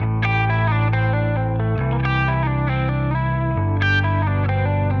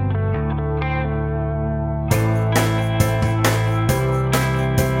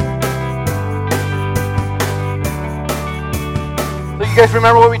You guys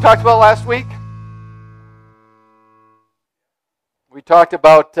remember what we talked about last week? We talked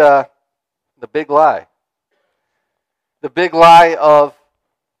about the big lie. The big lie of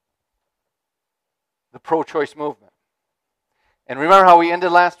the pro-choice movement. And remember how we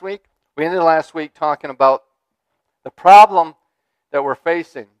ended last week? We ended last week talking about the problem that we're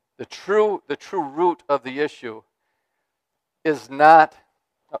facing. The true root of the issue is not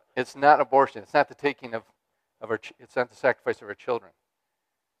abortion. It's not the taking of it's not the sacrifice of our children.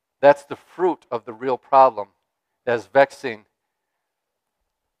 That's the fruit of the real problem that is vexing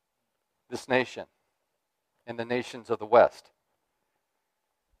this nation and the nations of the West.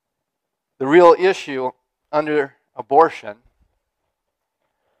 The real issue under abortion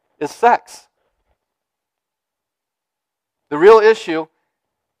is sex. The real issue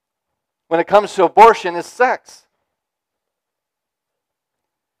when it comes to abortion is sex.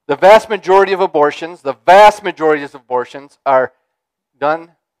 The vast majority of abortions are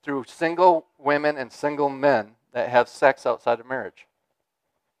done through single women and single men that have sex outside of marriage.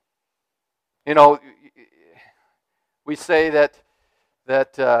 You know, we say that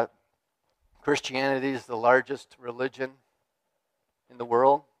Christianity is the largest religion in the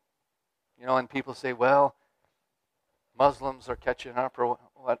world. You know, and people say, well, Muslims are catching up or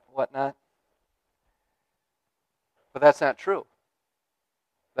whatnot. But that's not true.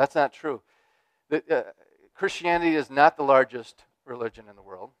 That's not true. Christianity is not the largest religion in the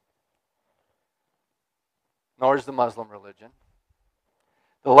world, nor is the Muslim religion.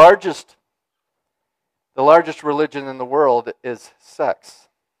 The largest religion in the world is sex.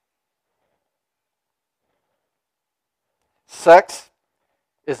 Sex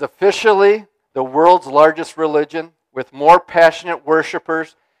is officially the world's largest religion with more passionate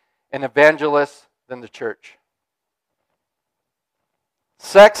worshipers and evangelists than the church.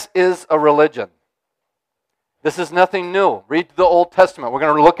 Sex is a religion. This is nothing new. Read the Old Testament. We're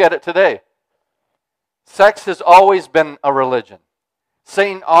going to look at it today. Sex has always been a religion.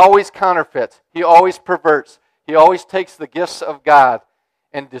 Satan always counterfeits. He always perverts. He always takes the gifts of God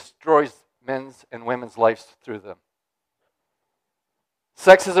and destroys men's and women's lives through them.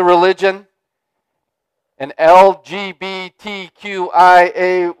 Sex is a religion. And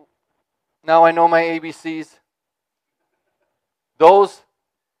LGBTQIA, now I know my ABCs. Those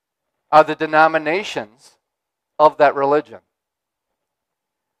are the denominations of that religion.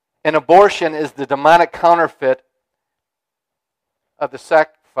 And abortion is the demonic counterfeit of the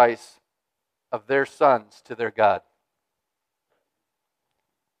sacrifice of their sons to their God.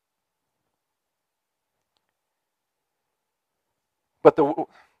 But the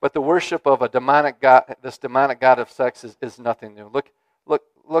worship of a demonic god, this demonic god of sex, is nothing new. Look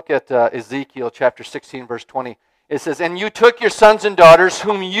at Ezekiel chapter 16, verse 20. It says, "And you took your sons and daughters,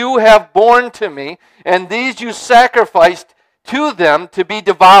 whom you have borne to me, and these you sacrificed to them to be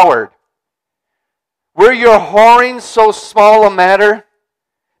devoured. Were your whoring so small a matter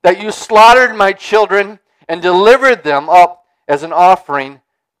that you slaughtered my children and delivered them up as an offering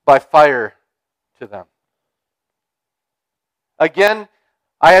by fire to them?" Again,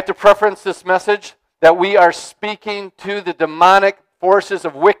 I have to preference this message that we are speaking to the demonic forces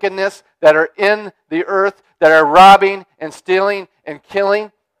of wickedness that are in the earth, that are robbing and stealing and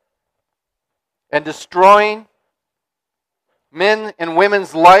killing and destroying men and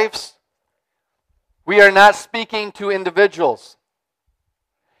women's lives. We are not speaking to individuals.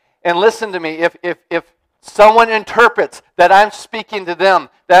 And listen to me, if someone interprets that I'm speaking to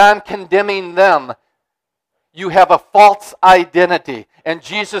them, that I'm condemning them, you have a false identity. And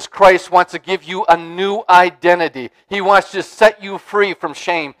Jesus Christ wants to give you a new identity. He wants to set you free from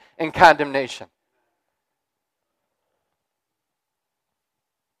shame and condemnation.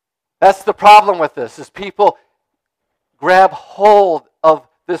 That's the problem with this, is people grab hold of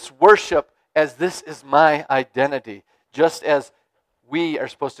this worship as this is my identity, just as we are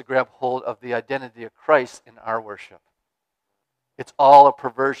supposed to grab hold of the identity of Christ in our worship. It's all a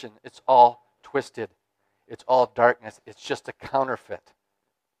perversion. It's all twisted. It's all darkness. It's just a counterfeit.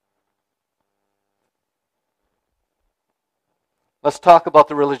 Let's talk about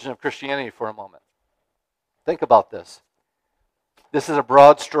the religion of Christianity for a moment. Think about this. This is a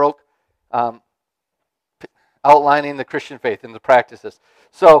broad stroke outlining the Christian faith and the practices.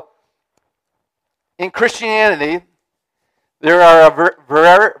 So, in Christianity, there are a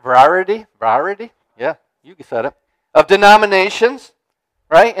variety, yeah, you said it, of denominations,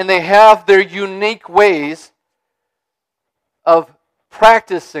 right? And they have their unique ways of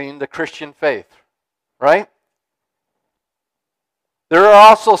practicing the Christian faith, right? There are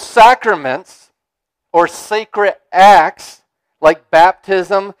also sacraments or sacred acts like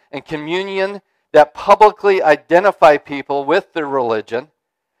baptism and communion that publicly identify people with their religion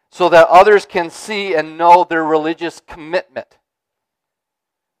so that others can see and know their religious commitment.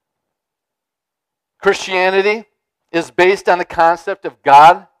 Christianity is based on the concept of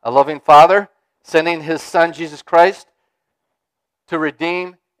God, a loving Father, sending His Son, Jesus Christ, to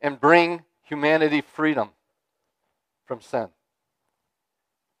redeem and bring humanity freedom from sin.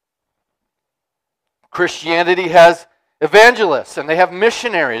 Christianity has evangelists and they have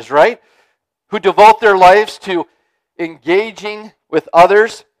missionaries, right? Who devote their lives to engaging with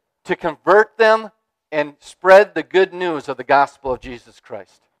others to convert them and spread the good news of the gospel of Jesus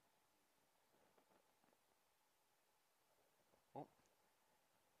Christ.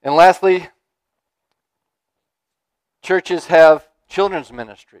 And lastly, churches have children's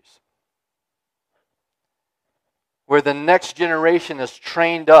ministries where the next generation is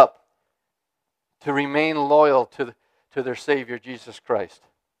trained up to remain loyal to their Savior, Jesus Christ,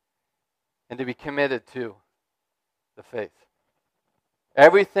 and to be committed to the faith.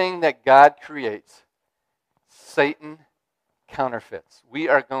 Everything that God creates, Satan counterfeits.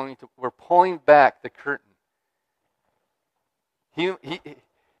 We're pulling back the curtain.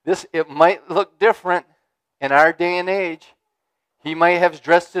 It might look different in our day and age. He might have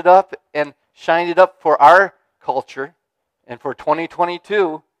dressed it up and shined it up for our culture and for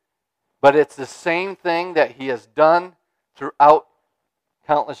 2022, but it's the same thing that he has done throughout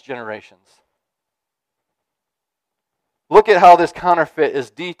countless generations. Look at how this counterfeit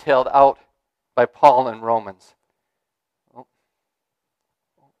is detailed out by Paul in Romans.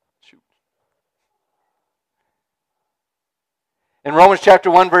 In Romans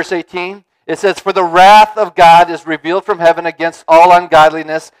chapter 1, verse 18, it says, "For the wrath of God is revealed from heaven against all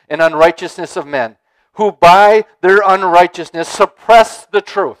ungodliness and unrighteousness of men, who by their unrighteousness suppress the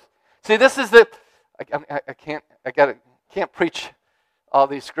truth." See, this is I can't preach all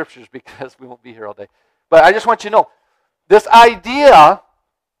these scriptures because we won't be here all day. But I just want you to know, this idea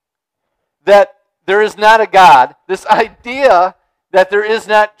that there is not a God, this idea that there is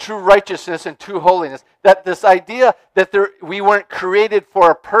not true righteousness and true holiness, that this idea that we weren't created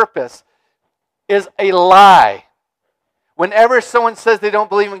for a purpose is a lie. Whenever someone says they don't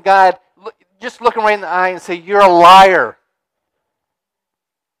believe in God, just look them right in the eye and say, "You're a liar."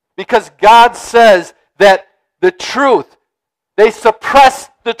 Because God says that the truth, they suppress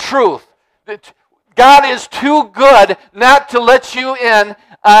the truth. God is too good not to let you in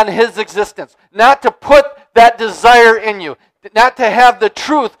on His existence, not to put that desire in you, not to have the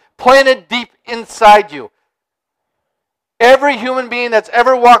truth planted deep inside you. Every human being that's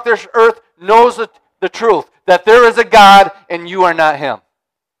ever walked this earth knows the truth, that there is a God and you are not Him.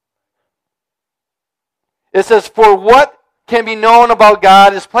 It says, "For what can be known about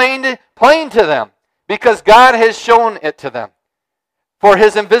God is plain to them, because God has shown it to them. For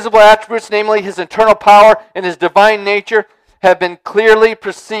His invisible attributes, namely His eternal power and His divine nature, have been clearly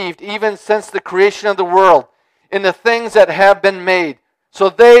perceived even since the creation of the world in the things that have been made. So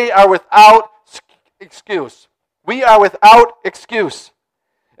they are without excuse." We are without excuse.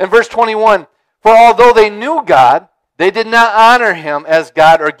 In verse 21, "For although they knew God, they did not honor Him as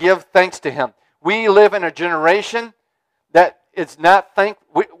God or give thanks to Him." We live in a generation that is not thankful.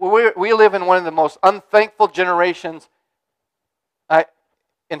 We live in one of the most unthankful generations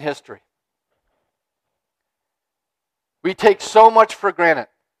in history. We take so much for granted.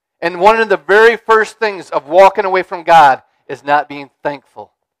 And one of the very first things of walking away from God is not being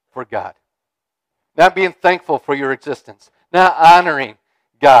thankful for God. Not being thankful for your existence. Not honoring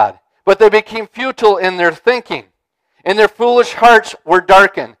God. But they became futile in their thinking, and their foolish hearts were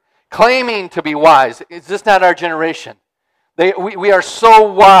darkened, claiming to be wise. Is this not our generation? We are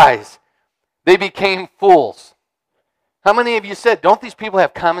so wise. They became fools. How many of you said, don't these people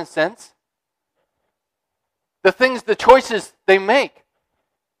have common sense? The choices they make,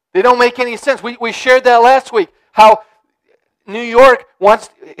 they don't make any sense. We shared that last week, how New York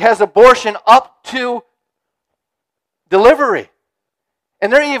has abortion up to delivery.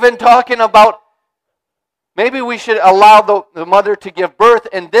 And they're even talking about maybe we should allow the mother to give birth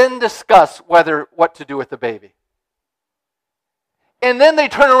and then discuss what to do with the baby. And then they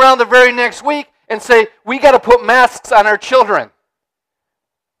turn around the very next week and say, we got to put masks on our children.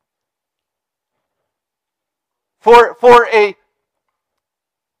 For a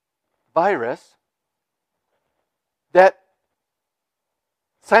virus that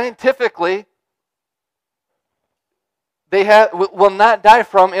scientifically they will not die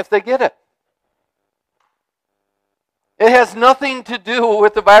from if they get it. It has nothing to do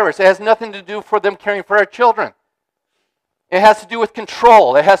with the virus. It has nothing to do for them caring for our children. It has to do with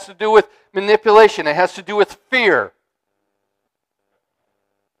control. It has to do with manipulation. It has to do with fear.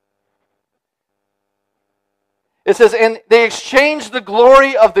 It says, and they exchanged the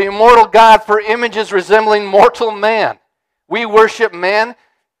glory of the immortal God for images resembling mortal man. We worship man.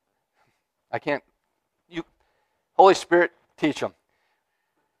 Holy Spirit, teach them.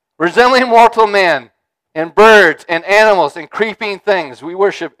 Resembling mortal man, and birds, and animals, and creeping things. We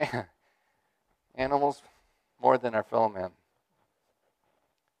worship animals more than our fellow man.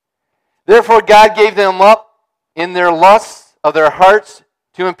 Therefore God gave them up in their lusts of their hearts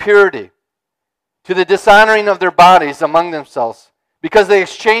to impurity, to the dishonoring of their bodies among themselves, because they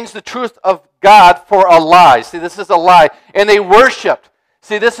exchanged the truth of God for a lie. See, this is a lie. And they worshiped.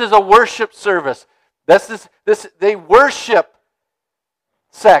 See, this is a worship service. They worship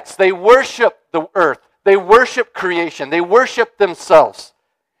sex. They worship the earth. They worship creation. They worship themselves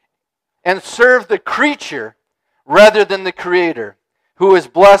and serve the creature rather than the Creator, who is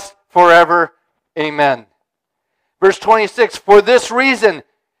blessed forever. Amen. Verse 26, for this reason,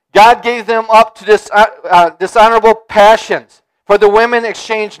 God gave them up to dishonorable passions. For the women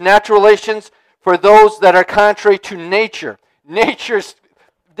exchanged natural relations for those that are contrary to nature. Nature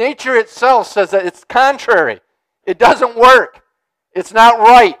itself says that it's contrary. It doesn't work. It's not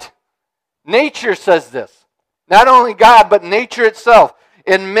right. Nature says this. Not only God, but nature itself.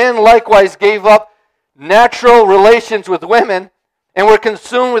 And men likewise gave up natural relations with women and were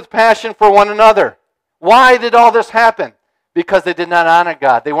consumed with passion for one another. Why did all this happen? Because they did not honor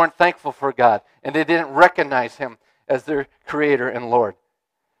God. They weren't thankful for God. And they didn't recognize Him as their Creator and Lord.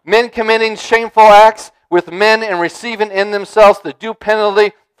 Men committing shameful acts with men and receiving in themselves the due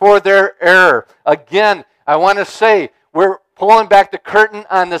penalty for their error. Again, I want to say, we're pulling back the curtain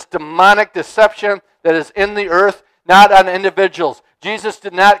on this demonic deception that is in the earth, not on individuals. Jesus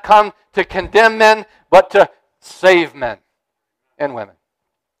did not come to condemn men, but to save men and women.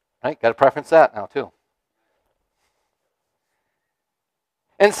 Right? Got to preference that now too.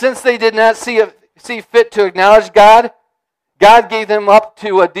 And since they did not see fit to acknowledge God, God gave them up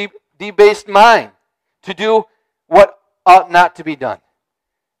to a debased mind to do what ought not to be done.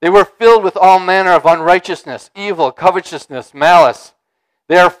 They were filled with all manner of unrighteousness, evil, covetousness, malice.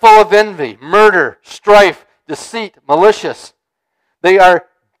 They are full of envy, murder, strife, deceit, malicious. They are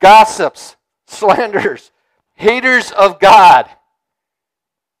gossips, slanderers, haters of God,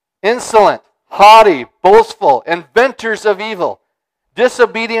 insolent, haughty, boastful, inventors of evil,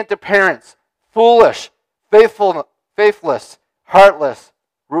 disobedient to parents, foolish, faithless, heartless,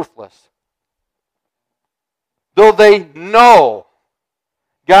 ruthless. Though they know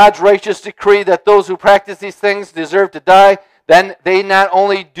God's righteous decree that those who practice these things deserve to die, then they not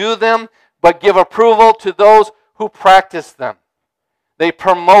only do them, but give approval to those who practice them. They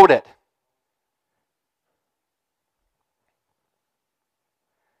promote it.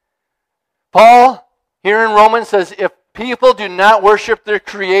 Paul, here in Romans, says if people do not worship their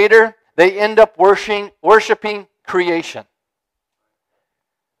Creator, they end up worshiping creation.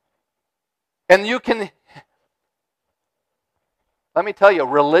 And you can, let me tell you,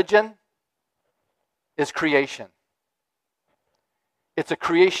 religion is creation. It's a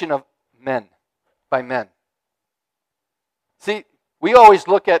creation of men, by men. See, we always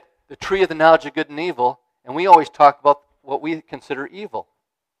look at the tree of the knowledge of good and evil, and we always talk about what we consider evil.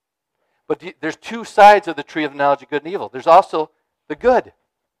 But there's two sides of the tree of the knowledge of good and evil. There's also the good.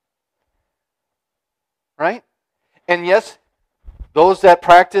 Right? And yes, those that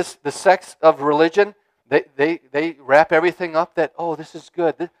practice the sex of religion, they wrap everything up that, oh, this is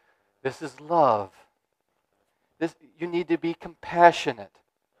good. This is love. You need to be compassionate.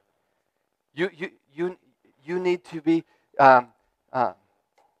 You need to be,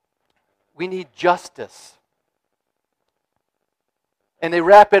 we need justice. And they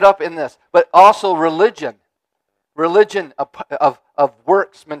wrap it up in this. But also religion of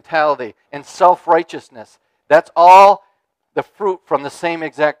works mentality and self-righteousness. That's all the fruit from the same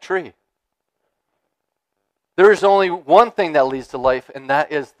exact tree. There is only one thing that leads to life, and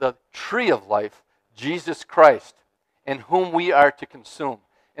that is the tree of life, Jesus Christ, in whom we are to consume,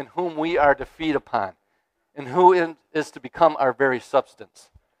 in whom we are to feed upon, and who is to become our very substance.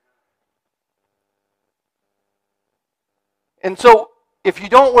 And so, if you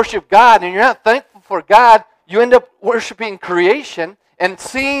don't worship God and you're not thankful for God, you end up worshiping creation and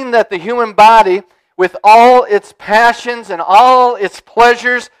seeing that the human body, with all its passions and all its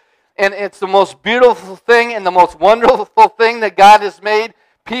pleasures, and it's the most beautiful thing and the most wonderful thing that God has made,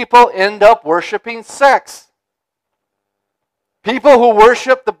 people end up worshiping sex. People who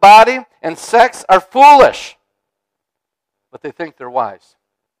worship the body and sex are foolish, but they think they're wise.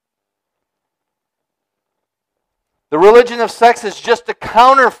 The religion of sex is just a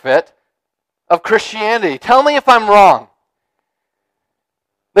counterfeit of Christianity. Tell me if I'm wrong.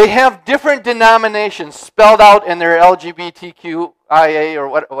 They have different denominations spelled out in their LGBTQIA or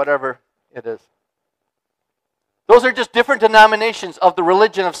whatever it is. Those are just different denominations of the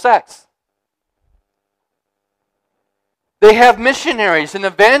religion of sex. They have missionaries and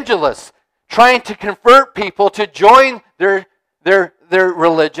evangelists trying to convert people to join their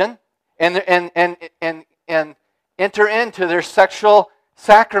religion and enter into their sexual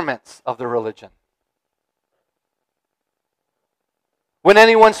sacraments of the religion. When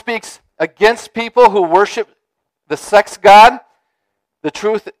anyone speaks against people who worship the sex god, the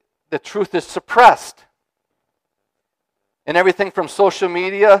truth is suppressed. And everything from social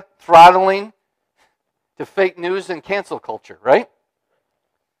media, throttling, to fake news and cancel culture, right?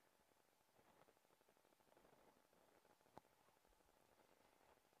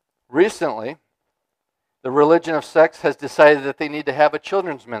 Recently, the religion of sex has decided that they need to have a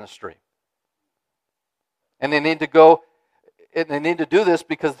children's ministry. And they need to do this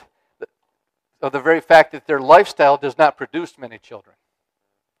because of the very fact that their lifestyle does not produce many children.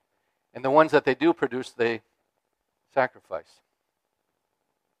 And the ones that they do produce, they sacrifice.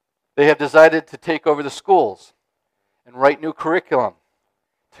 They have decided to take over the schools and write new curriculum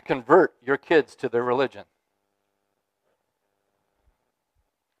to convert your kids to their religion.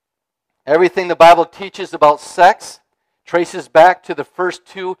 Everything the Bible teaches about sex traces back to the first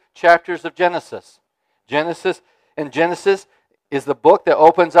 2 chapters of Genesis. Genesis is the book that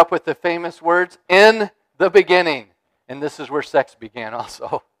opens up with the famous words, "In the beginning." And this is where sex began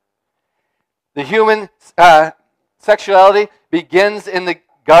also. The human sexuality begins in the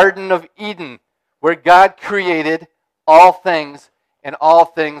Garden of Eden, where God created all things, and all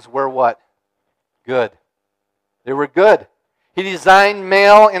things were what? Good. They were good. He designed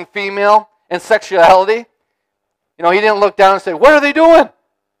male and female and sexuality. You know, he didn't look down and say, "What are they doing?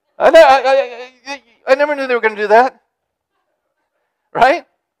 I never knew they were going to do that." Right?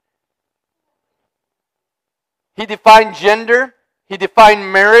 He defined gender, he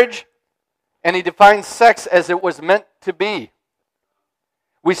defined marriage, and he defined sex as it was meant to be.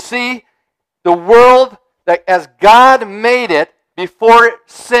 We see the world that as God made it before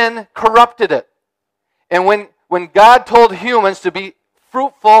sin corrupted it. And when God told humans to be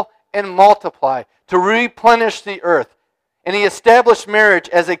fruitful and multiply, to replenish the earth, and he established marriage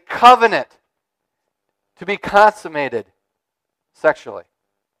as a covenant to be consummated sexually.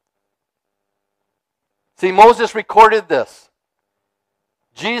 See, Moses recorded this.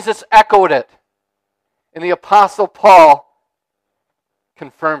 Jesus echoed it. And the Apostle Paul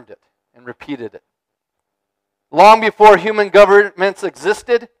confirmed it and repeated it. Long before human governments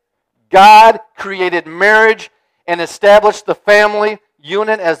existed, God created marriage and established the family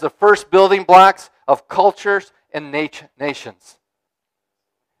unit as the first building blocks of cultures and nations.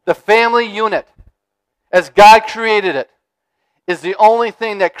 The family unit, as God created it, is the only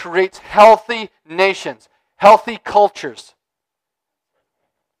thing that creates healthy nations, healthy cultures.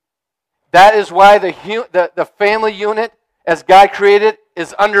 That is why the family unit, as God created,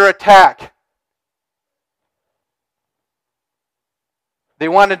 is under attack. They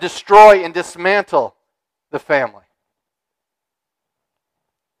want to destroy and dismantle the family.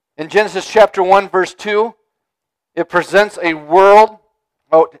 In Genesis chapter 1, verse 2, it presents a world,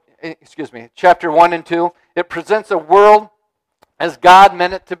 chapter 1 and 2, it presents a world as God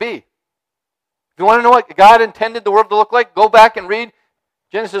meant it to be. If you want to know what God intended the world to look like, go back and read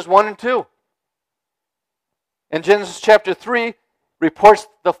Genesis 1 and 2. And Genesis chapter 3 reports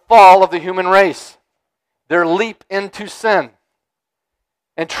the fall of the human race, their leap into sin.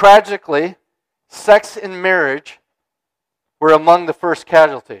 And tragically, sex and marriage were among the first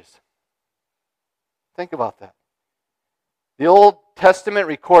casualties. Think about that. The Old Testament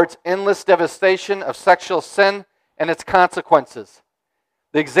records endless devastation of sexual sin and its consequences.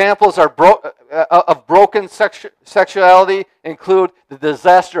 The examples of broken sexuality include the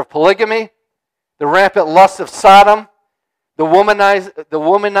disaster of polygamy, the rampant lust of Sodom, the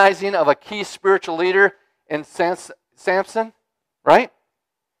womanizing of a key spiritual leader in Samson, right?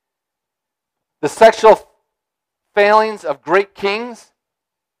 The sexual failings of great kings,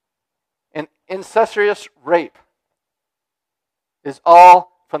 and incestuous rape is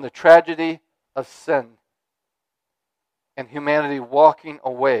all from the tragedy of sin and humanity walking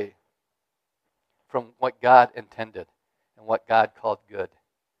away from what God intended and what God called good.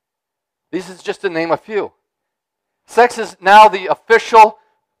 This is just to name a few. Sex is now the official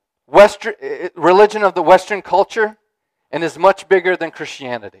religion of the Western culture and is much bigger than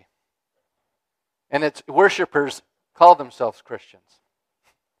Christianity. And its worshipers call themselves Christians.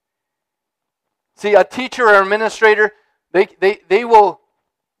 See, a teacher or administrator, they will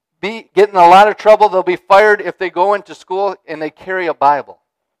get in a lot of trouble. They'll be fired if they go into school and they carry a Bible.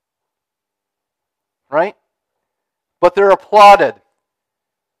 right? But they're applauded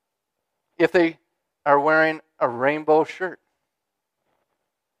if they are wearing a rainbow shirt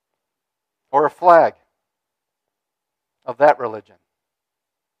or a flag of that religion.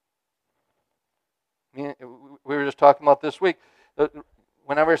 We were just talking about this week.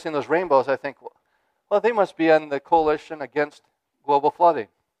 Whenever I see those rainbows, I think, well, they must be on the coalition against global flooding.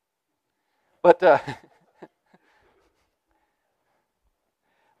 But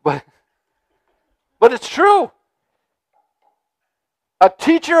but it's true. A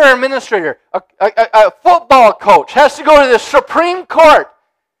teacher or administrator, a football coach has to go to the Supreme Court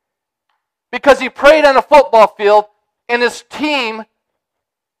because he prayed on a football field and his team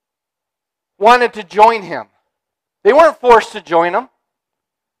wanted to join him. They weren't forced to join him.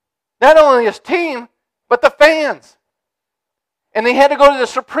 Not only his team, but the fans. And they had to go to the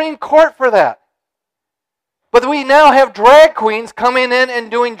Supreme Court for that. But we now have drag queens coming in and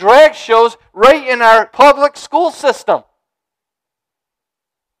doing drag shows right in our public school system.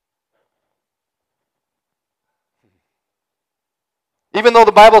 Even though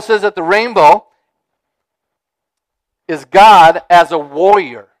the Bible says that the rainbow is God as a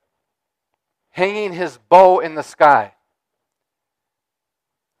warrior, hanging his bow in the sky,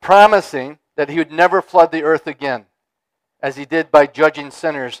 promising that he would never flood the earth again, as he did by judging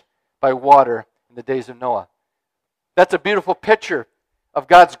sinners by water in the days of Noah. That's a beautiful picture of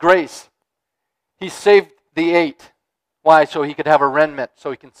God's grace. He saved the 8. Why? So he could have a remnant,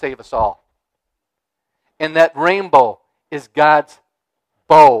 so he can save us all. And that rainbow is God's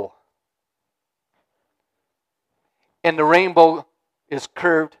bow. And the rainbow is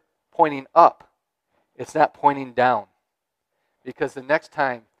curved, pointing up. It's not pointing down. Because the next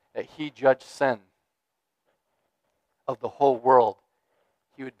time that he judged sin of the whole world,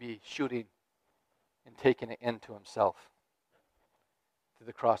 he would be shooting and taking it into himself through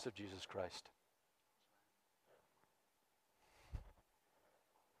the cross of Jesus Christ.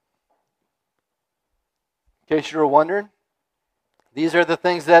 In case you were wondering, these are the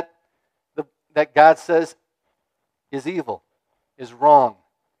things that God says is evil, is wrong.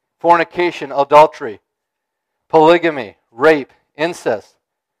 Fornication, adultery, polygamy, rape, incest,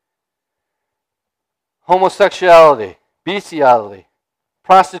 homosexuality, bestiality,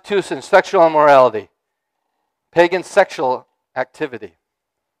 prostitution, sexual immorality, pagan sexual activity.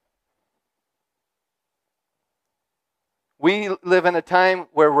 We live in a time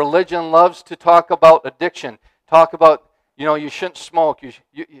where religion loves to talk about addiction, talk about, you shouldn't smoke,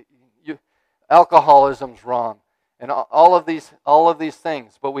 alcoholism's wrong, and all of these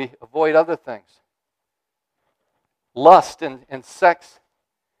things, but we avoid other things. Lust and sex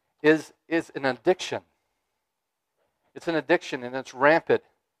is an addiction. It's an addiction, and it's rampant.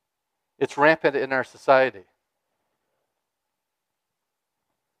 It's rampant in our society.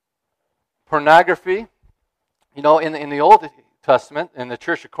 Pornography, in the Old Testament, in the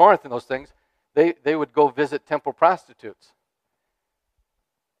Church of Corinth and those things, they would go visit temple prostitutes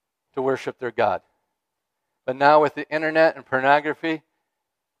to worship their God. But now with the internet and pornography,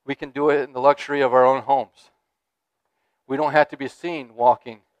 we can do it in the luxury of our own homes. We don't have to be seen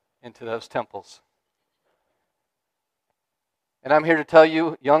walking into those temples. And I'm here to tell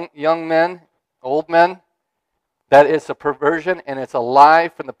you, young men, old men, that it's a perversion and it's a lie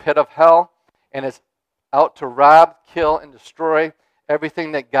from the pit of hell, and it's out to rob, kill, and destroy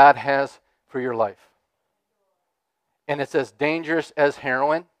everything that God has for your life. And it's as dangerous as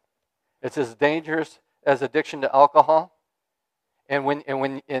heroin. It's as dangerous as addiction to alcohol. And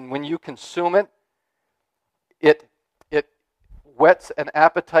when you consume it, it whets an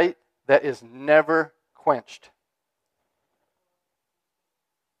appetite that is never quenched.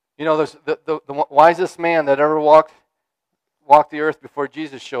 There's the wisest man that ever walked the earth before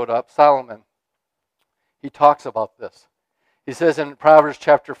Jesus showed up, Solomon. He talks about this. He says in Proverbs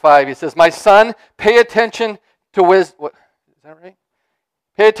chapter 5, he says, "My son, pay attention to wisdom." What, is that right?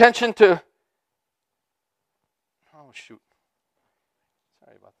 Pay attention to... Oh, shoot.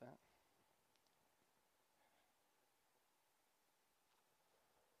 Sorry about that.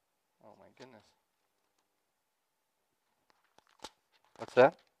 Oh, my goodness. What's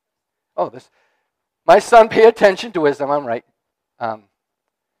that? Oh, this. "My son, pay attention to wisdom." I'm right.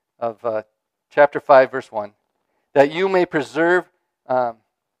 Of chapter 5, verse 1. "That you may preserve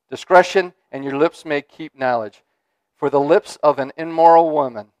discretion, and your lips may keep knowledge. For the lips of an immoral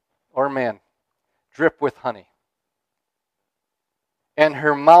woman or man drip with honey, and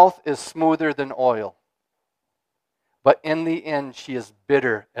her mouth is smoother than oil. But in the end she is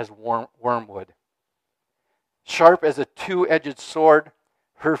bitter as wormwood. Sharp as a two-edged sword,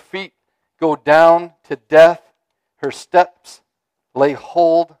 her feet go down to death, her steps lay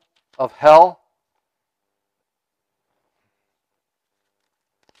hold of hell.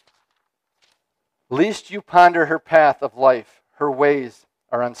 Lest you ponder her path of life, her ways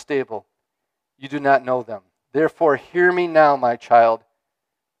are unstable. You do not know them. Therefore, hear me now, my child,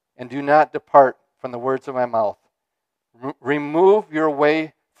 and do not depart from the words of my mouth. Remove your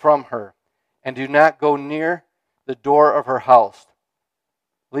way from her, and do not go near the door of her house,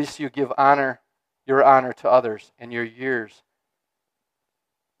 lest you give your honor to others, and your years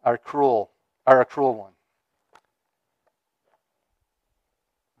are a cruel one.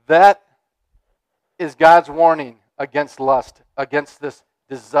 That is God's warning against lust, against this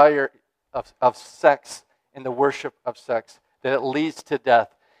desire of sex and the worship of sex, that it leads to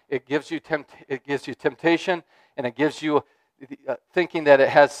death. It gives you temptation, and it gives you thinking that it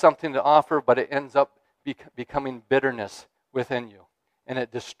has something to offer, but it ends up becoming bitterness within you, and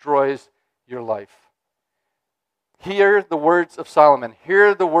it destroys your life. Hear the words of Solomon.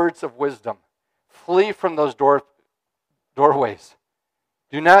 Hear the words of wisdom. Flee from those doorways.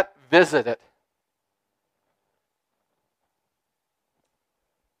 Do not visit it.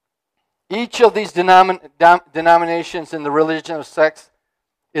 Each of these denominations in the religion of sex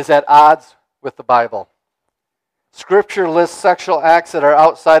is at odds with the Bible. Scripture lists sexual acts that are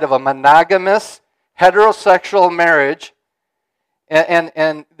outside of a monogamous, heterosexual marriage,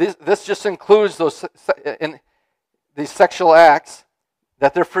 and this just includes these sexual acts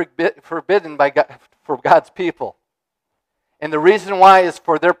that they're forbidden by God, for God's people. And the reason why is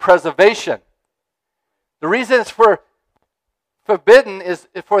for their preservation. The reason it's forbidden is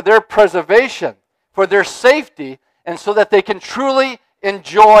for their preservation, for their safety, and so that they can truly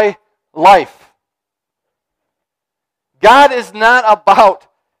enjoy life. God is not about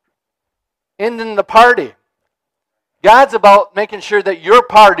ending the party. God's about making sure that your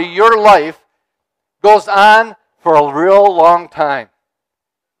party, your life, goes on for a real long time.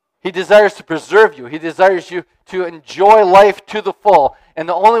 He desires to preserve you. He desires you to enjoy life to the full. And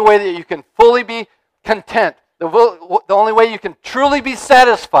the only way that you can fully be content, the only way you can truly be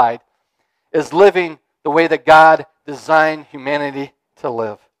satisfied, is living the way that God designed humanity to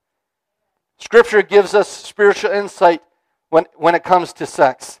live. Scripture gives us spiritual insight when it comes to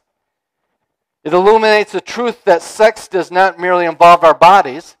sex. It illuminates the truth that sex does not merely involve our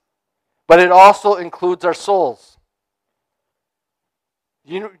bodies, but it also includes our souls.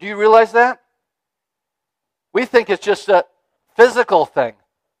 Do you realize that? We think it's just a physical thing.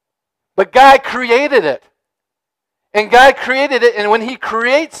 But God created it. And God created it, and when He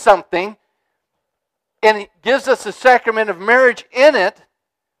creates something, and He gives us the sacrament of marriage in it,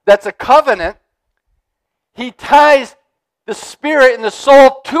 that's a covenant, He ties the spirit and the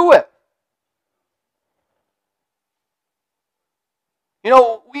soul to it.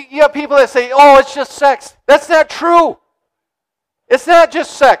 You have people that say, oh, it's just sex. That's not true. It's not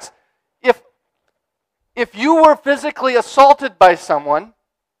just sex. If you were physically assaulted by someone,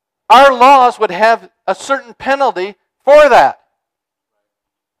 our laws would have a certain penalty for that.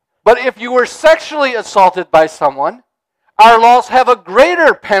 But if you were sexually assaulted by someone, our laws have a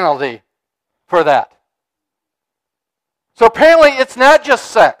greater penalty for that. So apparently it's not just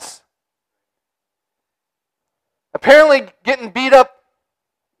sex. Apparently getting beat up,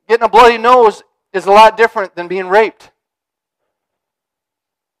 getting a bloody nose is a lot different than being raped.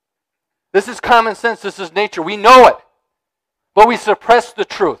 This is common sense. This is nature. We know it. But we suppress the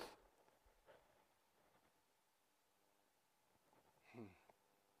truth.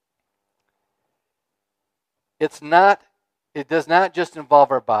 It does not just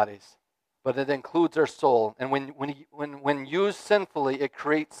involve our bodies, but it includes our soul. And when used sinfully, it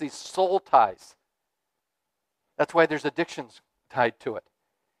creates these soul ties. That's why there's addictions tied to it.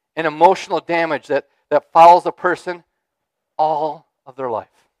 And emotional damage that follows a person all of their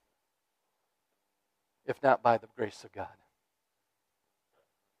life, if not by the grace of God.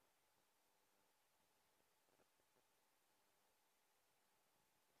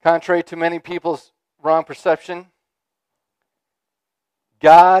 Contrary to many people's wrong perception,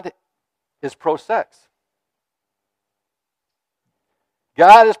 God is pro-sex.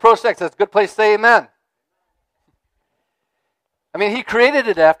 God is pro-sex. That's a good place to say amen. I mean, He created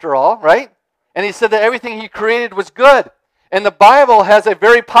it after all, right? And He said that everything He created was good. And the Bible has a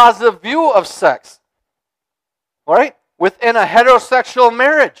very positive view of sex. All right? Within a heterosexual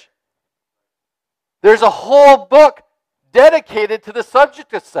marriage. There's a whole book dedicated to the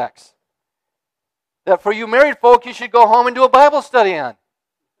subject of sex. That for you married folk, you should go home and do a Bible study on.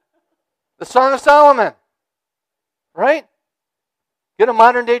 The Song of Solomon. Right? Get a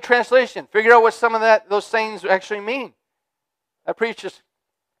modern day translation. Figure out what some of those sayings actually mean. I preached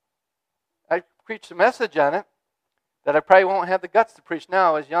a message on it that I probably won't have the guts to preach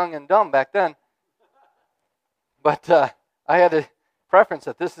now. I was young and dumb back then. But I had a preference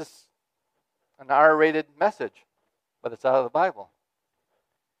that an R-rated message, but it's out of the Bible.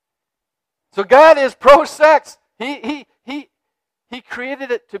 So God is pro-sex. He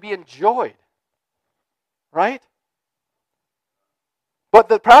created it to be enjoyed, right? But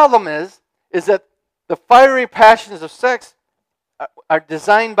the problem is that the fiery passions of sex are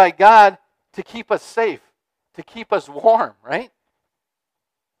designed by God to keep us safe, to keep us warm, right?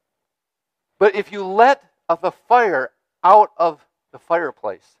 But if you let the fire out of the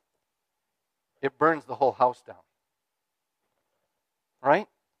fireplace, it burns the whole house down, right?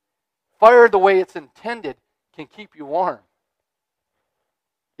 Fire, the way it's intended, can keep you warm.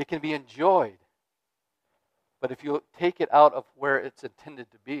 It can be enjoyed. But if you take it out of where it's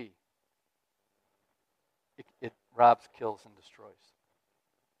intended to be, it robs, kills, and destroys.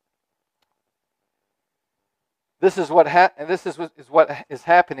 This is what is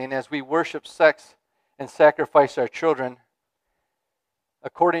happening as we worship sex and sacrifice our children.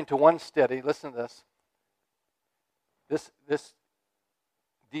 According to one study, listen to this. This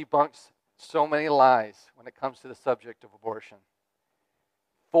debunks so many lies when it comes to the subject of abortion.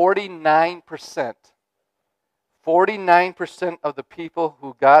 49% of the people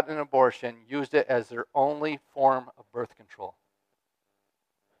who got an abortion used it as their only form of birth control.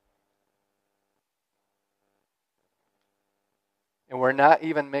 And we're not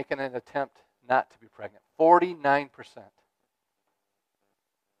even making an attempt not to be pregnant. 49%.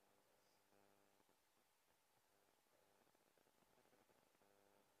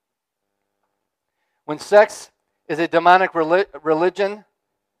 When sex is a demonic religion,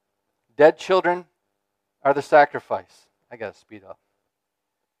 dead children are the sacrifice. I got to speed up.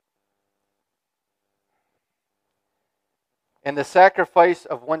 And the sacrifice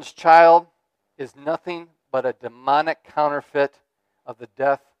of one's child is nothing but a demonic counterfeit of the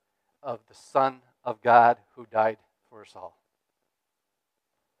death of the Son of God who died for us all.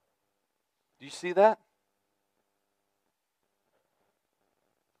 Do you see that?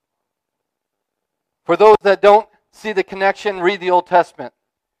 For those that don't see the connection, read the Old Testament.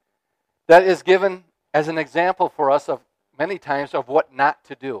 That is given as an example for us of many times of what not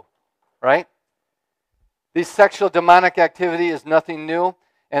to do, right? This sexual demonic activity is nothing new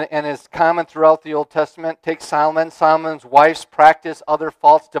and is common throughout the Old Testament. Take Solomon. Solomon's wives practiced other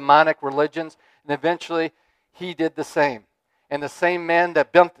false demonic religions, and eventually he did the same. And the same man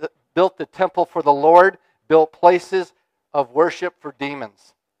that built the temple for the Lord built places of worship for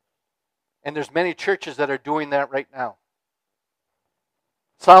demons. And there's many churches that are doing that right now.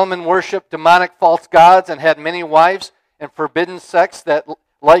 Solomon worshipped demonic false gods and had many wives and forbidden sex that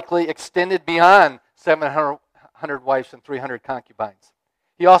likely extended beyond 700 wives and 300 concubines.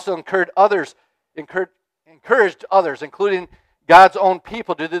 He also encouraged others, including God's own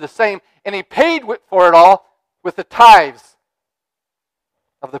people, to do the same, and he paid for it all with the tithes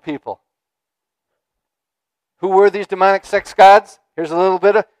of the people. Who were these demonic sex gods? Here's a little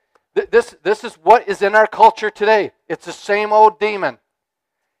bit of this is what is in our culture today. It's the same old demon.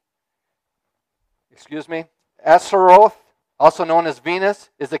 Astaroth, also known as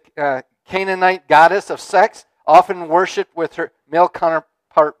Venus, is a Canaanite goddess of sex, often worshipped with her male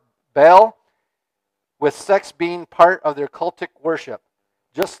counterpart Baal, with sex being part of their cultic worship.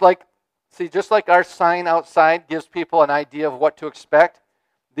 Just like our sign outside gives people an idea of what to expect,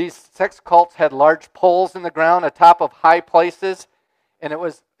 these sex cults had large poles in the ground atop of high places, and it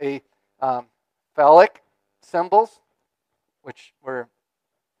was a phallic symbols, which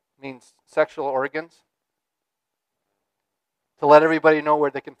means sexual organs, to let everybody know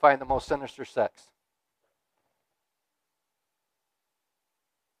where they can find the most sinister sex.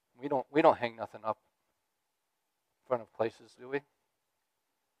 We don't hang nothing up in front of places, do we?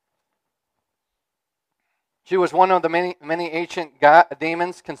 She was one of the many ancient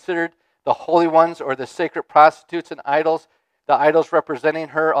demons considered the holy ones or the sacred prostitutes and idols. The idols representing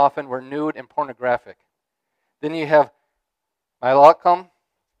her often were nude and pornographic. Then you have Milcom,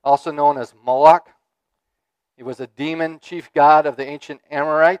 also known as Moloch. He was a demon chief god of the ancient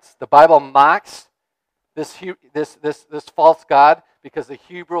Amorites. The Bible mocks this false god because the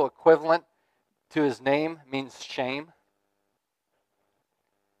Hebrew equivalent to his name means shame.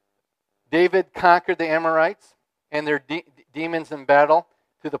 David conquered the Amorites and their demons in battle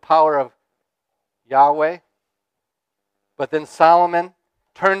through the power of Yahweh. But then Solomon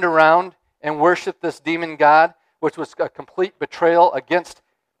turned around and worshiped this demon god, which was a complete betrayal against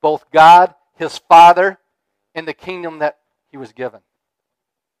both God, his Father, and the kingdom that he was given.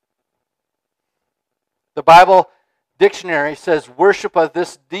 The Bible dictionary says worship of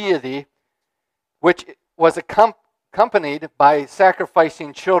this deity, which was accompanied by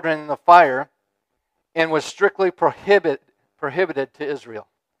sacrificing children in the fire, and was strictly prohibited to Israel.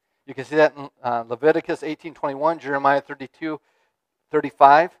 You can see that in Leviticus 18:21, Jeremiah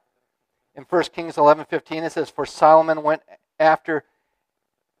 32:35. In 1 Kings 11:15, it says, "For Solomon went after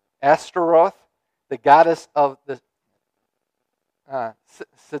Ashtaroth, the goddess of the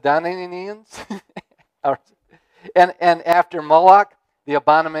Sidonians, and after Moloch, the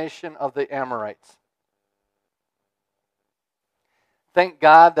abomination of the Amorites." Thank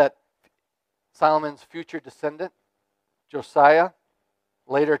God that Solomon's future descendant, Josiah,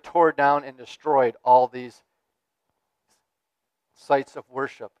 later tore down and destroyed all these sites of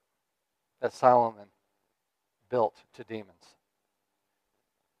worship that Solomon built to demons.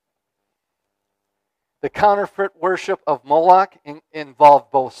 The counterfeit worship of Moloch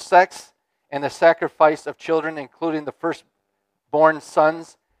involved both sex and the sacrifice of children, including the firstborn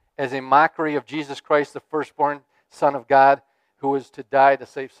sons, as a mockery of Jesus Christ, the firstborn Son of God, who was to die to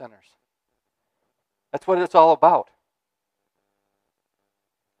save sinners. That's what it's all about.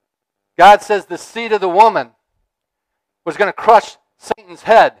 God says the seed of the woman was going to crush Satan's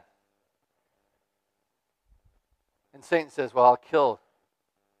head. And Satan says, well, I'll kill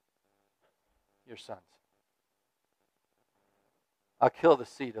your sons. I'll kill the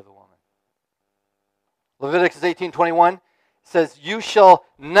seed of the woman. Leviticus 18:21 says, "You shall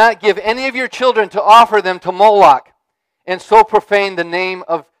not give any of your children to offer them to Moloch, and so profane the name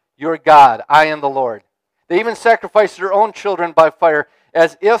of your God. I am the Lord." They even sacrificed their own children by fire,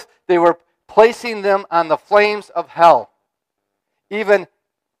 as if they were placing them on the flames of hell. Even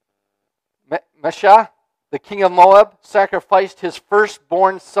Meshach, the king of Moab, sacrificed his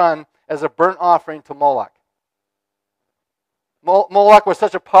firstborn son as a burnt offering to Moloch. Moloch was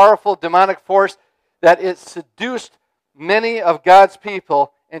such a powerful demonic force that it seduced many of God's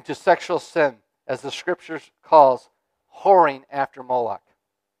people into sexual sin, as the scriptures calls whoring after Moloch.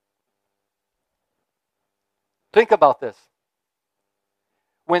 Think about this.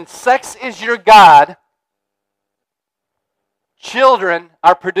 When sex is your god, children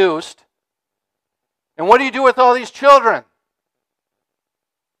are produced. And what do you do with all these children?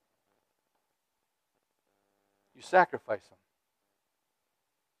 You sacrifice them.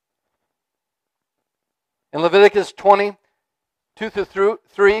 In Leviticus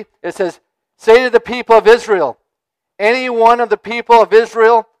 20:2-3, it says, "Say to the people of Israel, any one of the people of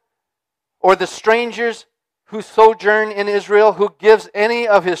Israel or the strangers who sojourn in Israel who gives any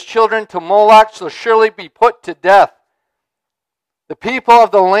of his children to Moloch shall surely be put to death. The people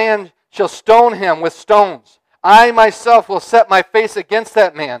of the land shall stone him with stones. I myself will set my face against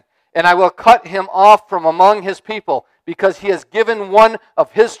that man, and I will cut him off from among his people, because he has given one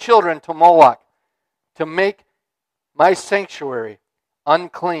of his children to Moloch, to make my sanctuary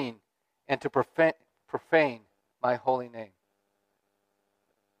unclean and to profane my holy name."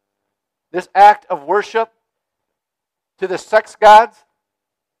 This act of worship to the sex gods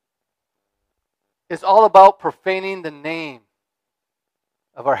is all about profaning the name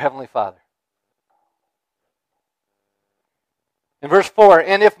of our Heavenly Father. In verse 4,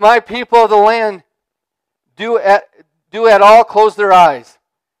 "And if my people of the land do at all close their eyes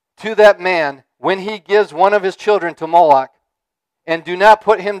to that man when he gives one of his children to Moloch, and do not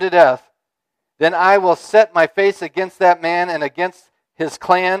put him to death, then I will set my face against that man and against his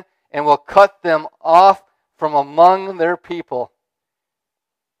clan, and will cut them off from among their people,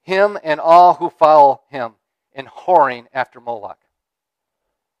 him and all who follow him in whoring after Moloch."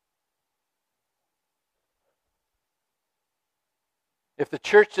 If the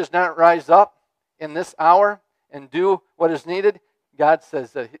church does not rise up in this hour and do what is needed, God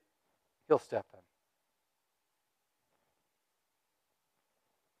says that He'll step in.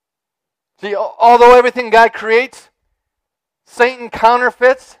 See, although everything God creates, Satan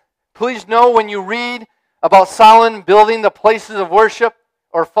counterfeits. Please know when you read about Solomon building the places of worship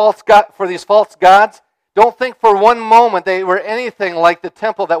or for these false gods, don't think for one moment they were anything like the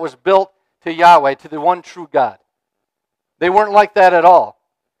temple that was built to Yahweh, to the one true God. They weren't like that at all.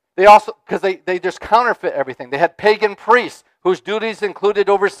 They also, because they just counterfeit everything. They had pagan priests whose duties included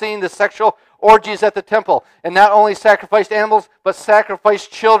overseeing the sexual orgies at the temple, and not only sacrificed animals, but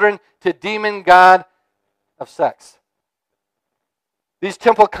sacrificed children to demon god of sex. These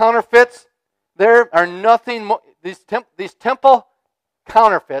temple counterfeits, there are nothing more. These temple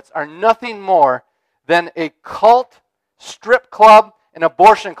counterfeits are nothing more than a cult, strip club, and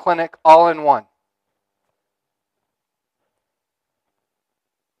abortion clinic all in one.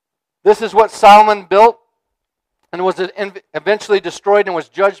 This is what Solomon built, and was eventually destroyed and was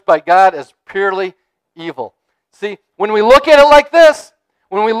judged by God as purely evil. See, when we look at it like this,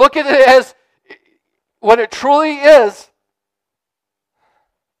 when we look at it as what it truly is,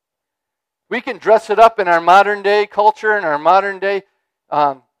 we can dress it up in our modern day culture and our modern day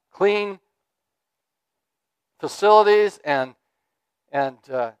clean facilities and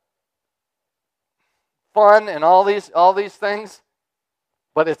fun and all these things,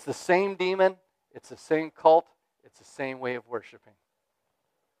 but it's the same demon, it's the same cult, it's the same way of worshiping.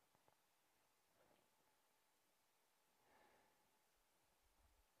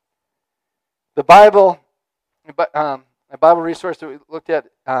 The Bible, a Bible resource that we looked at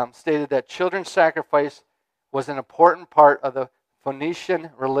stated that children's sacrifice was an important part of the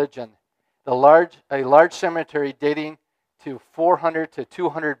Phoenician religion. A large cemetery dating to 400 to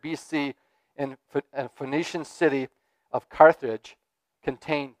 200 BC in a Phoenician city of Carthage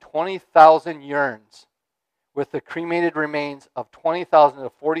contained 20,000 urns with the cremated remains of 20,000 to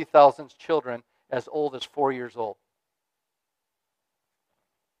 40,000 children as old as 4 years old.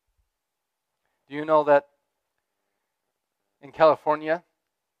 Do you know that in California,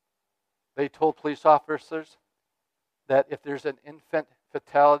 they told police officers that if there's an infant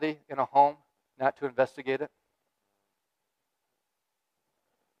fatality in a home, not to investigate it?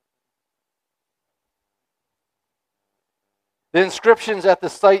 The inscriptions at the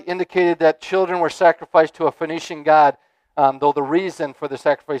site indicated that children were sacrificed to a Phoenician god, though the reason for the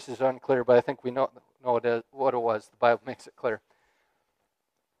sacrifice is unclear, but I think we know what it was. The Bible makes it clear.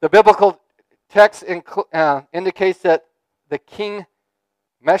 The biblical text indicates that the king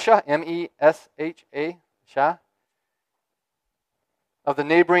Mesha, M-E-S-H-A, Shah, of the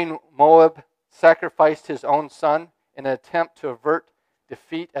neighboring Moab sacrificed his own son in an attempt to avert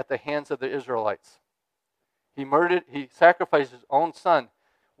defeat at the hands of the Israelites. He sacrificed his own son.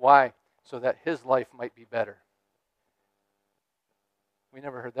 Why? So that his life might be better. We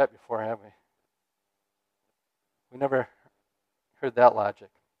never heard that before, have we? We never heard that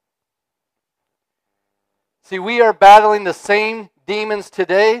logic. See, we are battling the same demons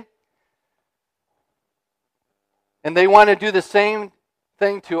today, and they want to do the same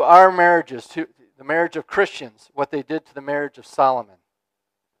thing to our marriages, to the marriage of Christians, what they did to the marriage of Solomon.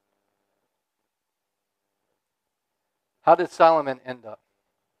 How did Solomon end up?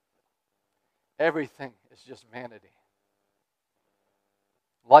 Everything is just vanity.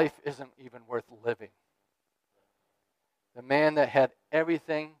 Life isn't even worth living. The man that had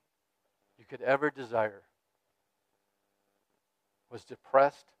everything you could ever desire was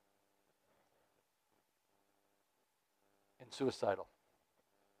depressed and suicidal.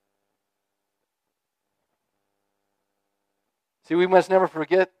 See, we must never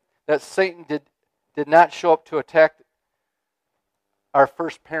forget that Satan did not show up to attack our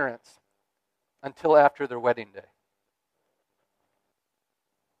first parents until after their wedding day.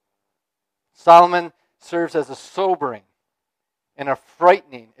 Solomon serves as a sobering and a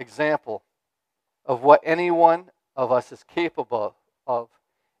frightening example of what any one of us is capable of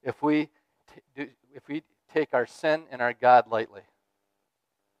if we take our sin and our God lightly.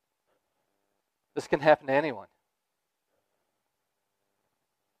 This can happen to anyone.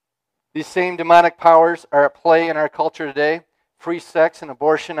 These same demonic powers are at play in our culture today. Free sex and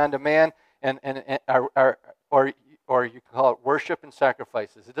abortion on demand, or you can call it worship and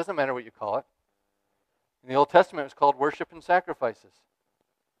sacrifices. It doesn't matter what you call it. In the Old Testament, it was called worship and sacrifices.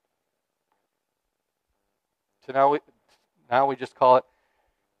 So now we just call it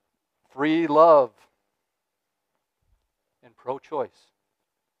free love and pro-choice.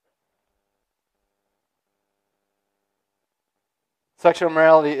 Sexual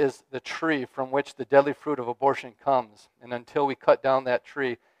immorality is the tree from which the deadly fruit of abortion comes. And until we cut down that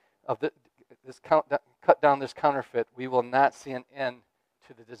tree, cut down this counterfeit, we will not see an end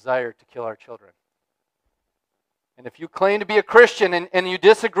to the desire to kill our children. And if you claim to be a Christian and you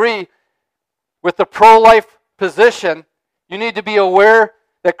disagree with the pro-life position, you need to be aware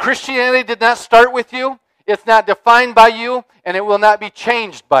that Christianity did not start with you, it's not defined by you, and it will not be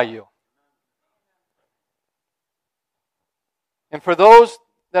changed by you. And for those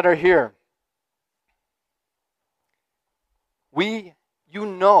that are here, we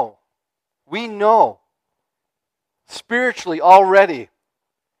know spiritually already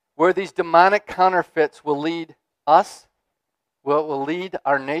where these demonic counterfeits will lead us, where it will lead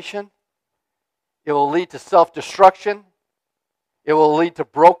our nation. It will lead to self-destruction. It will lead to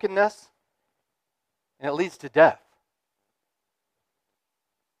brokenness. And it leads to death.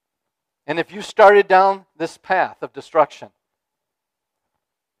 And if you started down this path of destruction,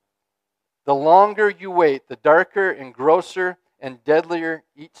 the longer you wait, the darker and grosser and deadlier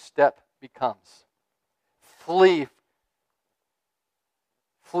each step becomes. Flee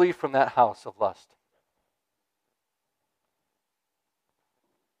from that house of lust.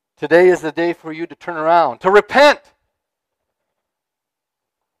 Today is the day for you to turn around, to repent,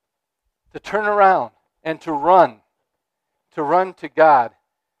 to turn around and to run to God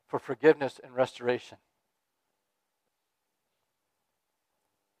for forgiveness and restoration.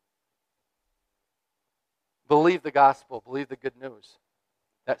 Believe the gospel, believe the good news,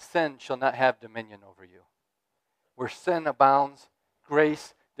 that sin shall not have dominion over you. Where sin abounds,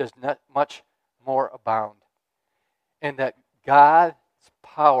 grace does not much more abound. And that God's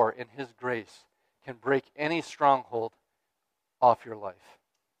power and His grace can break any stronghold off your life.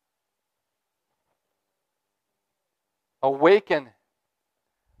 Awaken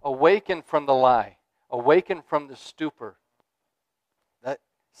from the lie. Awaken from the stupor. That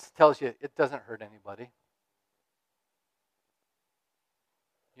tells you it doesn't hurt anybody.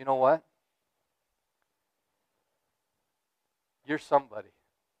 You know what? You're somebody.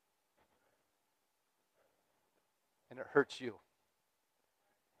 And it hurts you.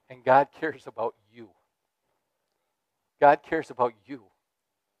 And God cares about you. God cares about you.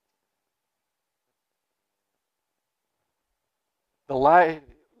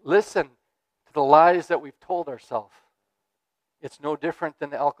 Listen to the lies that we've told ourselves. It's no different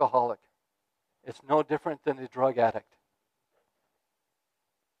than the alcoholic. It's no different than the drug addict.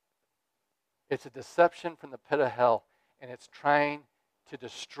 It's a deception from the pit of hell, and it's trying to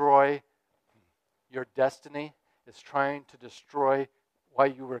destroy your destiny. It's trying to destroy why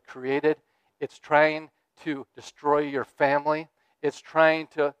you were created. It's trying to destroy your family. It's trying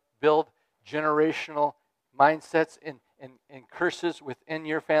to build generational mindsets and curses within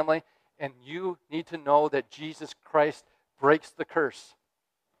your family. And you need to know that Jesus Christ breaks the curse.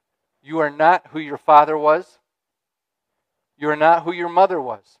 You are not who your father was. You are not who your mother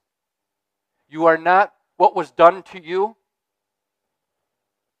was. You are not what was done to you.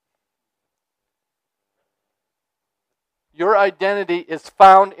 Your identity is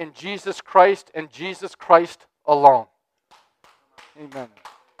found in Jesus Christ and Jesus Christ alone. Amen.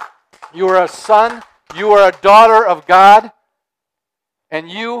 You are a son, you are a daughter of God, and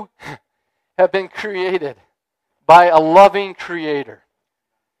you have been created by a loving Creator.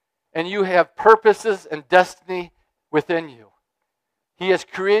 And you have purposes and destiny within you. He has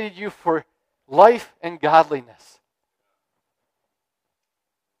created you for life and godliness.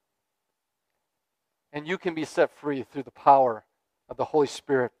 And you can be set free through the power of the Holy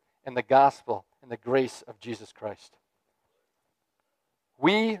Spirit and the gospel and the grace of Jesus Christ.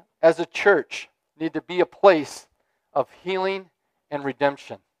 We, as a church, need to be a place of healing and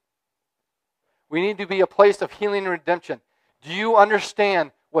redemption. We need to be a place of healing and redemption. Do you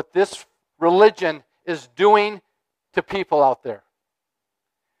understand what this religion is doing to people out there?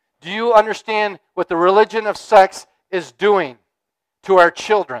 Do you understand what the religion of sex is doing to our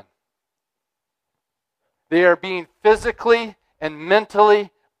children? They are being physically and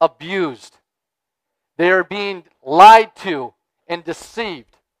mentally abused. They are being lied to and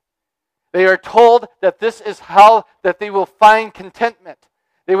deceived. They are told that this is how that they will find contentment.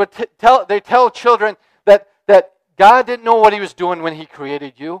 They tell children that God didn't know what He was doing when He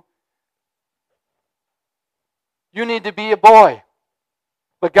created you. You need to be a boy,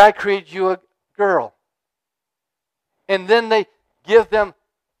 but God created you a girl. And then they give them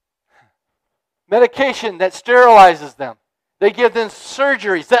medication that sterilizes them. They give them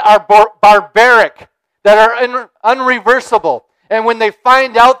surgeries that are barbaric, that are unreversible. And when they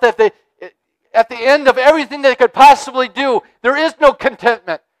find out that at the end of everything they could possibly do, there is no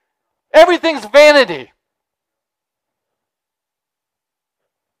contentment. Everything's vanity.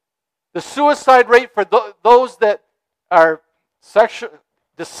 The suicide rate for those that are sexually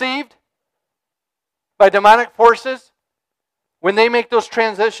deceived by demonic forces, when they make those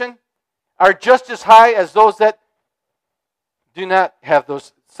transitions, are just as high as those that do not have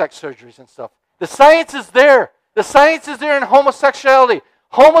those sex surgeries and stuff. The science is there. The science is there in homosexuality.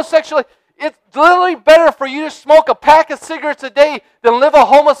 It's literally better for you to smoke a pack of cigarettes a day than live a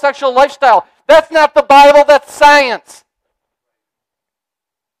homosexual lifestyle. That's not the Bible, that's science.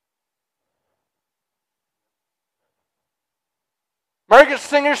 Margaret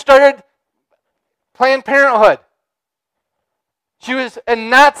Singer started Planned Parenthood. She was a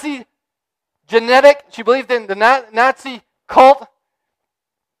Nazi genetic. She believed in the Nazi cult.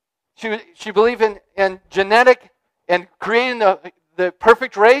 She believed in genetic and creating the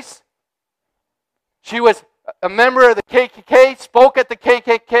perfect race. She was a member of the KKK, spoke at the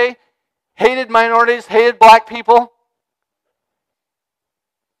KKK, hated minorities, hated black people.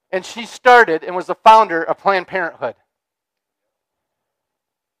 And she started and was the founder of Planned Parenthood.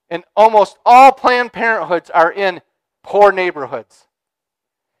 And almost all Planned Parenthoods are in poor neighborhoods.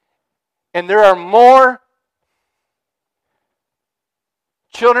 And there are more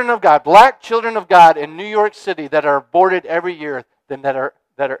children of God, black children of God in New York City that are aborted every year than that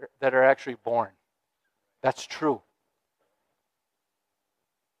are actually born. That's true.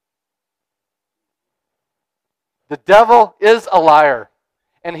 The devil is a liar.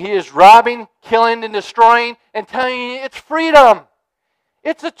 And he is robbing, killing, and destroying and telling you it's freedom.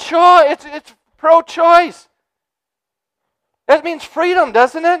 It's a choice. It's pro-choice. That means freedom,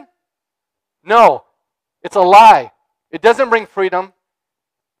 doesn't it? No, it's a lie. It doesn't bring freedom.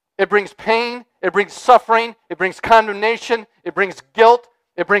 It brings pain. It brings suffering. It brings condemnation. It brings guilt.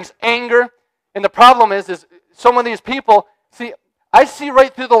 It brings anger. And the problem is some of these people, I see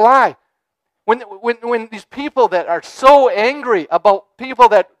right through the lie. When these people that are so angry about people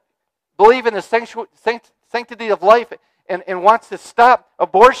that believe in the sanctity of life and wants to stop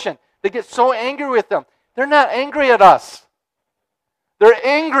abortion, they get so angry with them. They're not angry at us. They're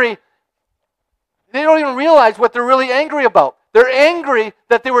angry. They don't even realize what they're really angry about. They're angry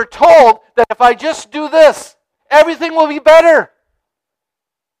that they were told that if I just do this, everything will be better.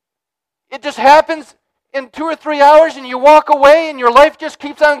 It just happens in 2 or 3 hours and you walk away and your life just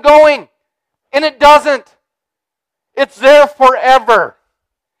keeps on going. And it doesn't. It's there forever.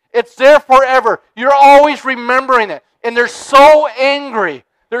 It's there forever. You're always remembering it. And they're so angry.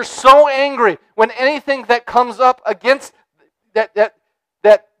 They're so angry when anything that comes up against that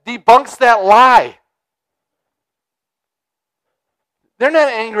debunks that lie. They're not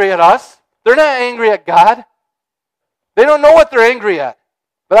angry at us. They're not angry at God. They don't know what they're angry at.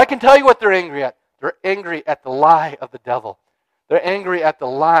 But I can tell you what they're angry at. They're angry at the lie of the devil. They're angry at the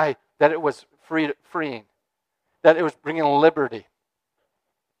lie that it was freeing, that it was bringing liberty.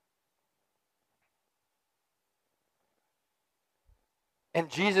 And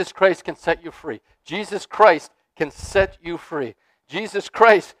Jesus Christ can set you free. Jesus Christ can set you free. Jesus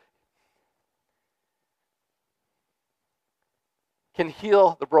Christ can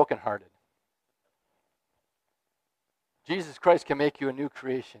heal the brokenhearted. Jesus Christ can make you a new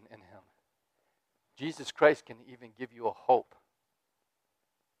creation in Him. Jesus Christ can even give you a hope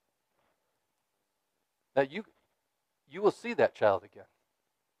that you will see that child again.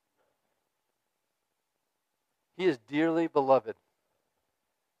 He is dearly beloved.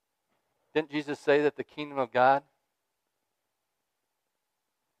 Didn't Jesus say that the kingdom of God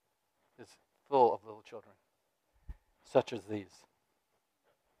is full of little children, such as these?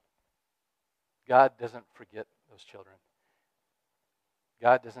 God doesn't forget those children.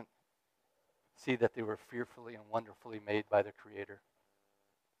 God doesn't see that they were fearfully and wonderfully made by the Creator.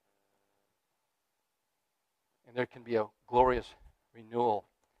 And there can be a glorious renewal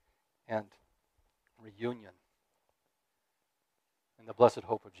and reunion in the blessed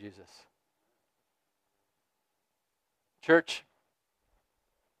hope of Jesus. Church,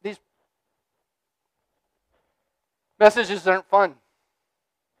 these messages aren't fun.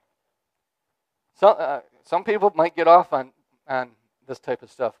 Some people might get off on this type of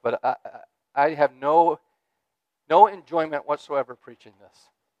stuff, but I have no enjoyment whatsoever preaching this.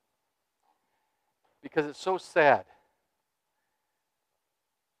 Because it's so sad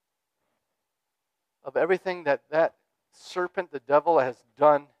of everything that serpent, the devil, has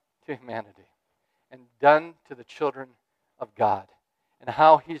done to humanity and done to the children of God, and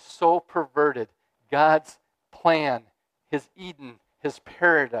how he's so perverted God's plan, His Eden, His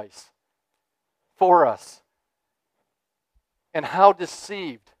paradise for us, and how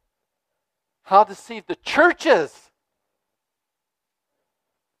deceived the churches.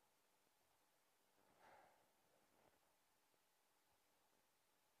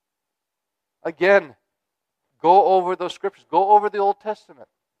 Again, go over those scriptures. Go over the Old Testament.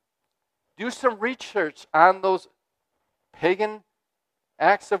 Do some research on those pagan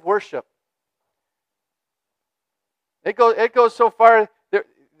acts of worship. It goes so far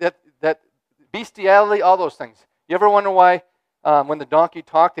that bestiality, all those things. You ever wonder why when the donkey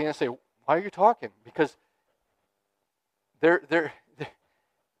talked, they didn't say, "Why are you talking?" Because their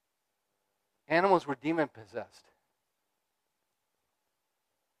animals were demon possessed.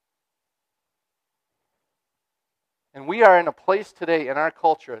 And we are in a place today in our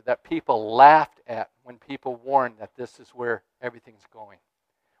culture that people laughed at when people warned that this is where everything's going.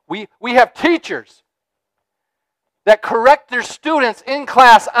 We have teachers that correct their students in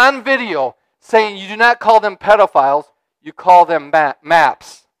class on video saying you do not call them pedophiles, you call them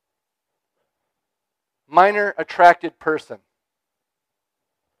MAPS. Minor attracted person.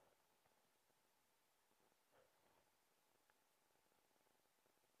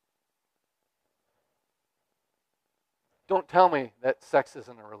 Don't tell me that sex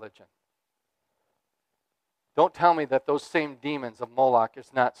isn't a religion. Don't tell me that those same demons of Moloch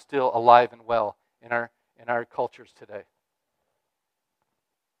is not still alive and well in our cultures today.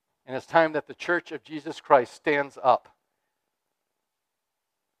 And it's time that the Church of Jesus Christ stands up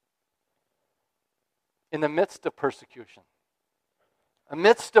in the midst of persecution,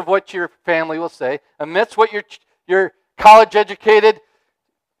 amidst of what your family will say, amidst what your your college-educated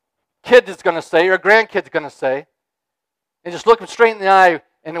kid is going to say, or grandkid's going to say. And just look them straight in the eye,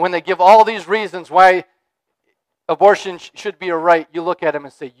 and when they give all these reasons why abortion should be a right, you look at them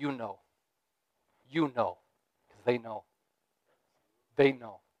and say, you know. You know. Because they know. They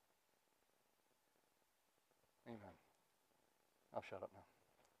know. Amen. I'll shut up now.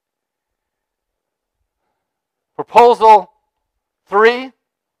 Proposal 3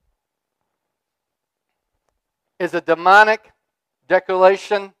 is a demonic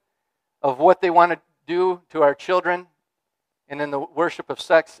declaration of what they want to do to our children and in the worship of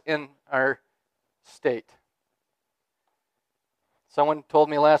sex in our state. Someone told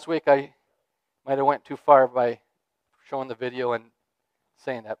me last week I might have went too far by showing the video and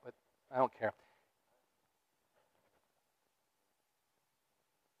saying that, but I don't care.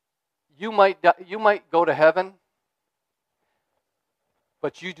 You might go to heaven,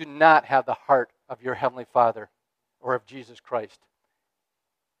 but you do not have the heart of your Heavenly Father or of Jesus Christ.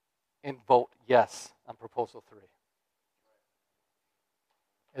 And vote yes on Proposal 3.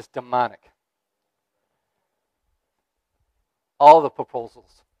 It's demonic. All the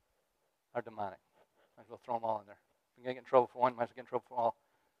proposals are demonic. Might as well throw them all in there. If you're going to get in trouble for one, might as well get in trouble for all.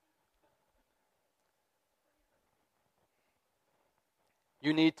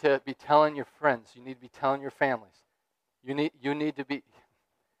 You need to be telling your friends. You need to be telling your families. You need to be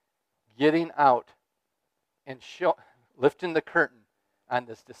getting out and lifting the curtain on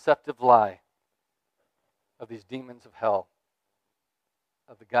this deceptive lie of these demons of hell,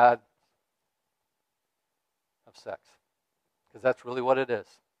 of the god of sex. Because that's really what it is.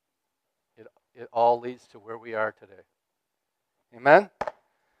 It all leads to where we are today. Amen?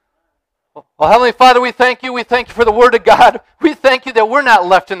 Well, Heavenly Father, we thank you. We thank you for the Word of God. We thank you that we're not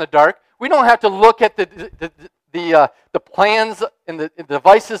left in the dark. We don't have to look at the plans and the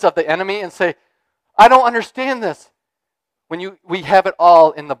devices of the enemy and say, I don't understand this. We have it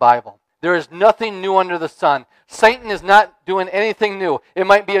all in the Bible. There is nothing new under the sun. Satan is not doing anything new. It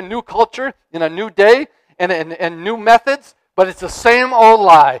might be a new culture in a new day and new methods, but it's the same old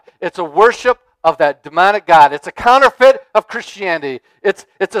lie. It's a worship of that demonic god. It's a counterfeit of Christianity.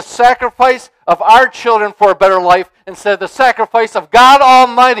 It's a sacrifice of our children for a better life instead of the sacrifice of God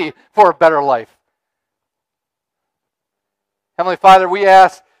Almighty for a better life. Heavenly Father, we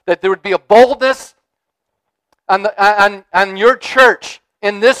ask that there would be a boldness on your church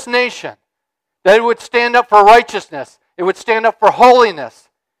in this nation, that it would stand up for righteousness, it would stand up for holiness,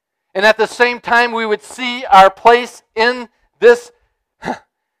 and at the same time we would see our place in this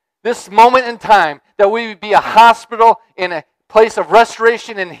moment in time, that we would be a hospital and a place of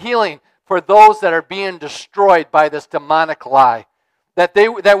restoration and healing for those that are being destroyed by this demonic lie.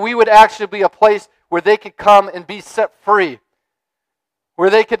 That we would actually be a place where they could come and be set free, where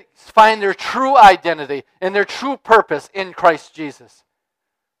they could find their true identity and their true purpose in Christ Jesus.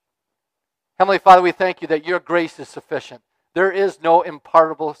 Heavenly Father, we thank you that your grace is sufficient. There is no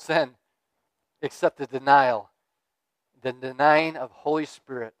impardable sin except the denying of Holy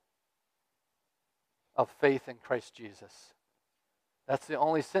Spirit, of faith in Christ Jesus. That's the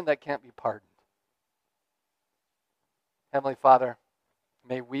only sin that can't be pardoned. Heavenly Father,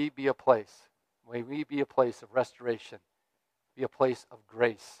 may we be a place of restoration, be a place of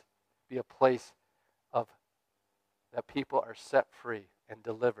grace, be a place of that people are set free and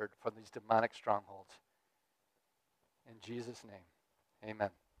delivered from these demonic strongholds. In Jesus' name, amen.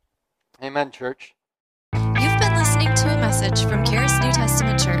 Amen, church. You've been listening to a message from Charis New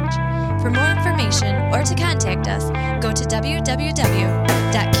Testament Church. For more information or to contact us, go to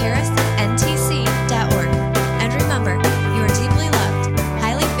www.charisnt.com.